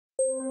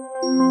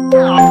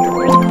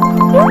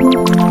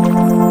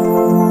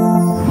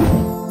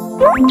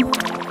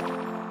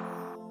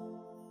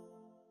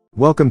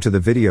Welcome to the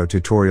video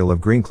tutorial of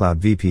GreenCloud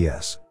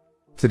VPS.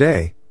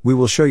 Today, we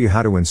will show you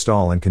how to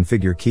install and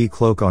configure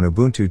KeyCloak on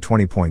Ubuntu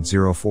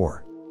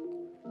 20.04.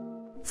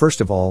 First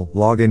of all,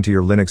 log into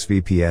your Linux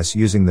VPS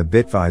using the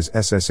Bitwise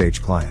SSH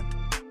client.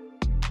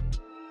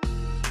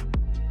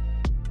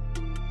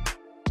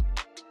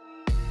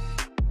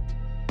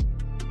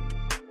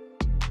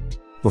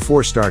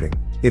 Before starting,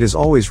 it is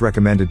always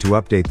recommended to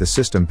update the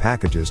system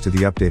packages to the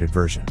updated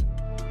version.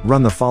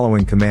 Run the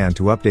following command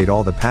to update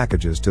all the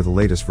packages to the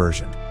latest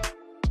version.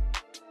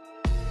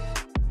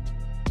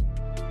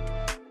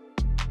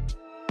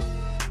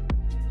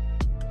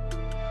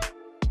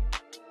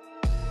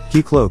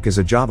 KeyCloak is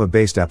a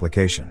Java-based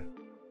application.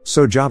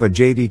 So Java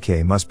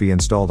JDK must be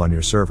installed on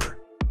your server.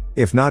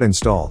 If not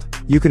installed,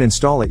 you can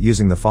install it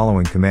using the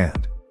following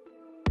command.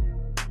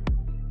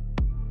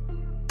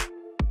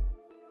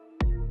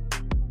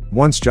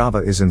 Once Java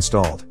is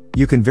installed,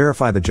 you can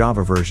verify the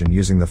Java version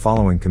using the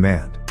following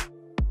command.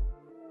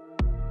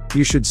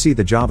 You should see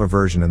the Java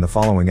version in the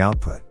following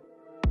output.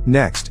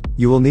 Next,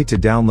 you will need to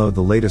download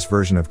the latest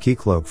version of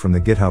KeyCloak from the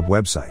GitHub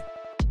website.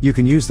 You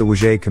can use the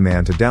wget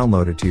command to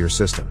download it to your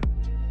system.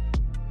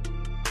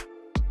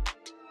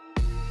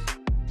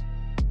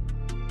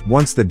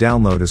 Once the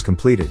download is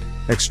completed,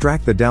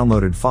 extract the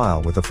downloaded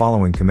file with the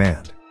following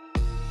command.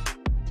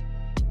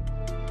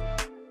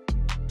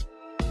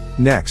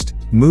 Next,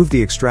 move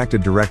the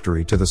extracted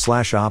directory to the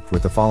 /op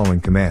with the following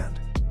command.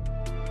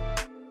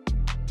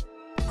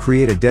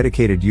 Create a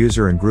dedicated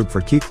user and group for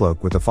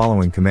KeyCloak with the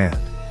following command.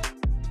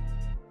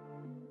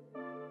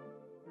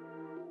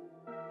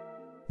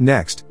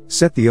 Next,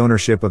 set the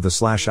ownership of the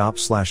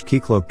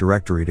 /op/KeyCloak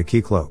directory to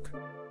KeyCloak.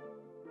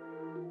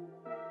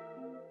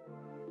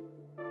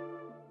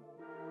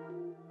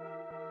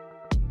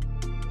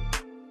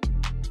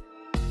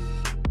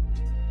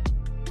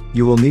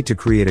 You will need to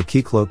create a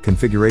KeyCloak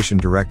configuration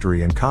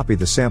directory and copy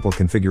the sample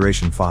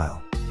configuration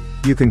file.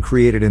 You can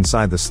create it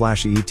inside the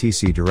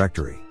 /etc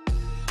directory.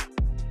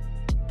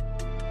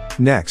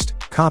 Next,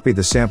 copy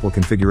the sample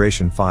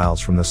configuration files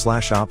from the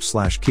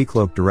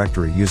 /op/KeyCloak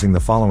directory using the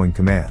following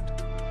command.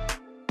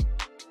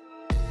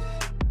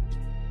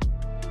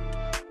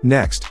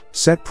 Next,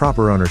 set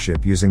proper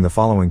ownership using the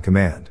following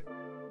command.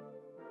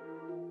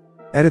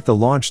 Edit the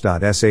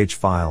launch.sh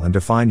file and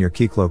define your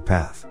KeyCloak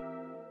path.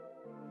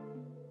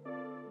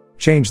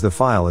 Change the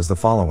file as the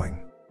following.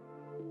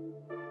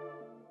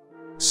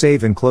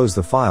 Save and close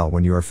the file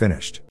when you are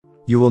finished.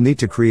 You will need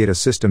to create a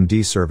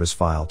systemd service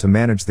file to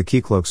manage the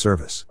KeyCloak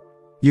service.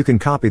 You can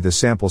copy the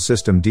sample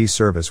systemd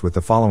service with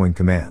the following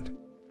command.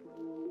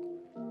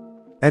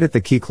 Edit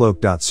the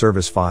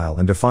KeyCloak.service file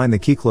and define the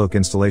KeyCloak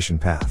installation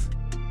path.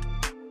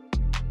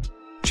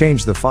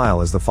 Change the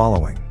file as the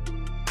following.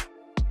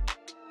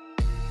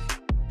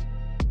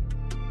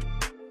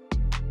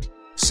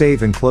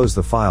 Save and close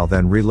the file,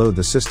 then reload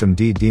the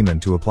systemd daemon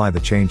to apply the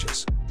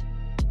changes.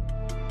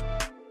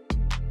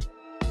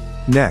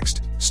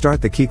 Next,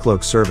 start the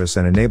KeyCloak service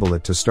and enable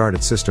it to start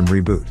its system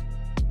reboot.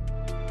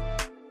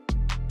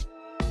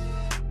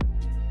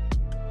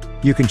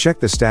 You can check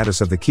the status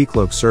of the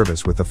KeyCloak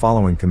service with the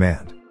following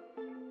command.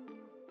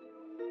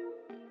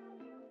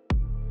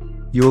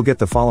 You will get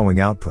the following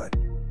output.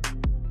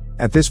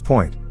 At this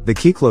point, the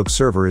KeyCloak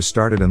server is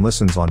started and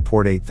listens on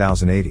port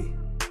 8080.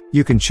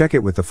 You can check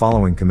it with the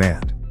following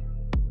command.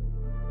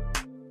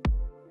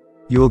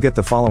 You will get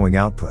the following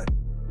output.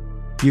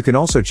 You can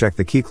also check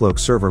the KeyCloak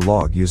server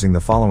log using the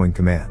following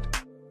command.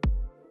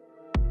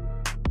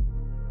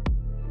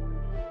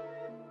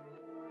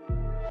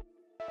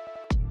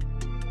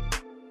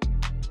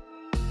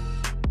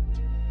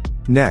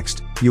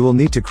 Next, you will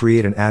need to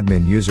create an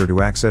admin user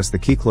to access the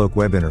KeyCloak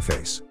web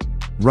interface.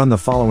 Run the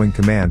following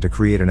command to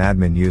create an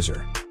admin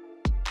user.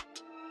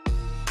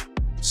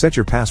 Set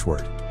your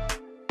password.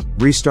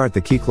 Restart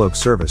the KeyCloak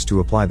service to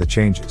apply the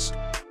changes.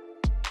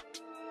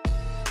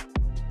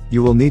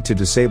 You will need to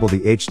disable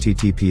the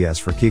HTTPS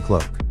for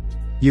KeyCloak.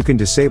 You can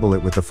disable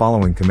it with the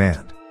following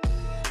command.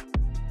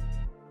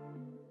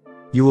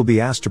 You will be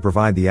asked to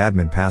provide the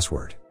admin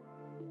password.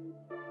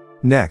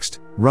 Next,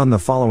 run the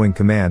following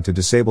command to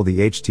disable the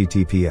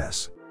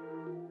HTTPS.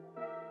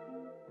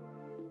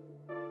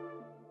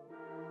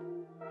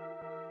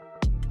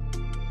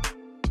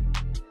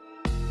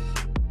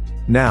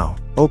 Now,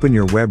 open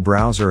your web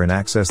browser and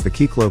access the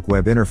KeyCloak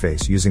web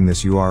interface using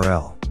this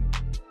URL.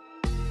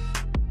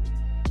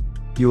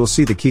 You will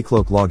see the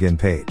KeyCloak login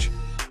page.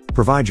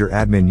 Provide your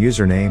admin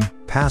username,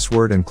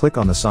 password and click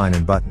on the sign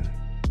in button.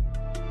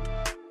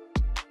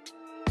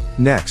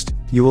 Next,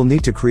 you will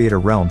need to create a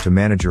realm to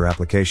manage your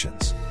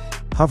applications.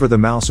 Hover the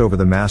mouse over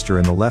the master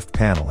in the left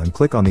panel and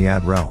click on the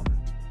Add Realm.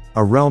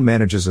 A realm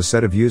manages a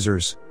set of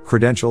users,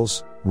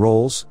 credentials,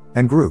 roles,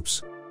 and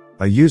groups.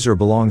 A user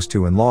belongs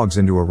to and logs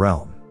into a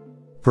realm.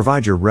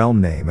 Provide your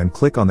realm name and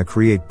click on the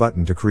Create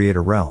button to create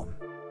a realm.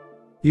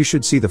 You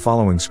should see the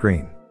following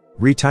screen.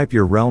 Retype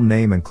your realm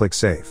name and click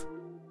Save.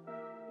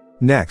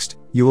 Next,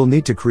 you will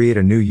need to create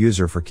a new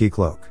user for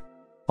KeyCloak.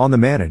 On the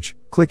Manage,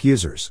 click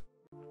Users.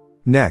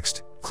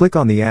 Next, click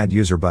on the Add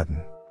User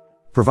button.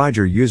 Provide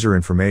your user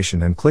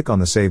information and click on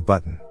the Save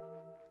button.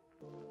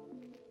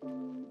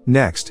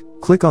 Next,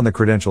 click on the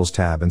Credentials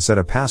tab and set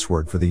a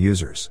password for the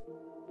users.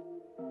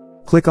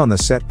 Click on the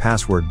Set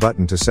Password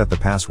button to set the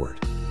password.